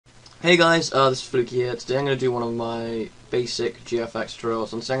Hey guys, this is Fluky here. Today I'm going to do one of my basic GFX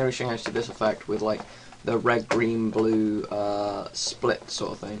tutorials, and so I'm going to be showing how to do this effect with like the red, green, blue split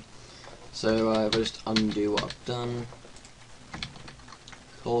sort of thing. So if I just undo what I've done.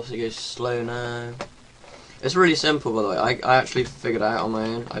 Of course it goes slow now. It's really simple, by the way. I actually figured it out on my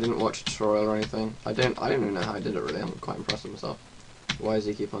own. I didn't watch a tutorial or anything. I don't even know how I did it really. I'm quite impressed with myself. Why does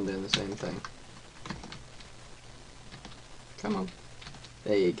he keep on doing the same thing? Come on.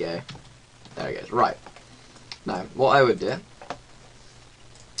 There you go. There it goes. Right. Now, what I would do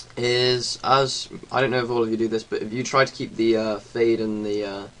is, as I don't know if all of you do this, but if you try to keep the fade and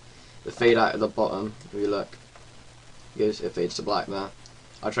the fade out at the bottom, if you look, it fades to black there.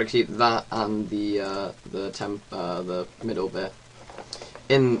 I try to keep that and the middle bit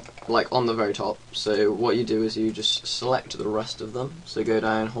in like on the very top. So what you do is you just select the rest of them. So go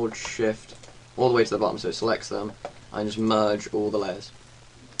down, hold Shift all the way to the bottom, so it selects them, and just merge all the layers.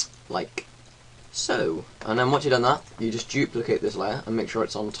 Like so. And then once you've done that, you just duplicate this layer and make sure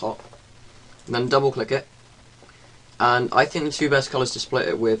it's on top. And then double click it. And I think the two best colours to split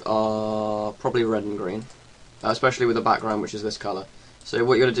it with are probably red and green. Especially with the background, which is this colour. So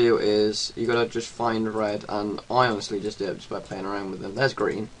what you gotta do is, you gotta just find red, and I honestly just did it just by playing around with them. There's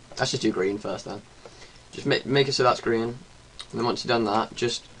green. Let's just do green first then. Just make it so that's green. And then once you've done that,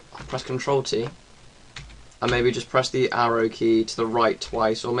 just press Ctrl T. And maybe just press the arrow key to the right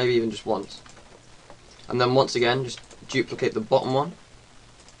twice, or maybe even just once. And then once again, just duplicate the bottom one.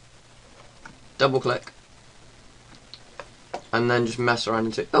 Double click. And then just mess around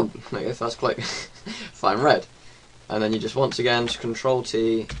until, oh, there you go, first click. Find red. And then you just once again, just Ctrl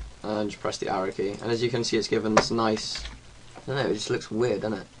T, and just press the arrow key. And as you can see, it's given this nice, I don't know, it just looks weird,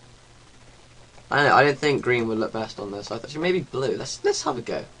 doesn't it? I don't know, I didn't think green would look best on this. I thought maybe blue. Let's have a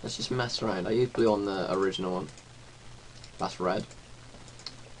go. Let's just mess around. I used blue on the original one. That's red.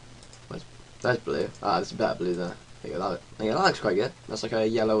 There's blue. Ah, there's a better blue there. There you go, that looks quite good. That's like a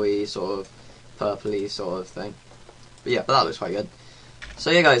yellowy, sort of purpley sort of thing. But yeah, that looks quite good.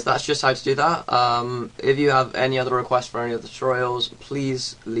 So yeah guys, that's just how to do that. If you have any other requests for any other tutorials,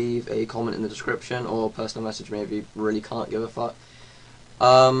 please leave a comment in the description or personal message me if you really can't give a fuck.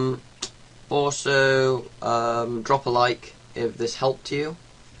 Also, drop a like if this helped you.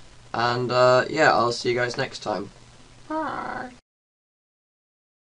 And yeah, I'll see you guys next time. Bye.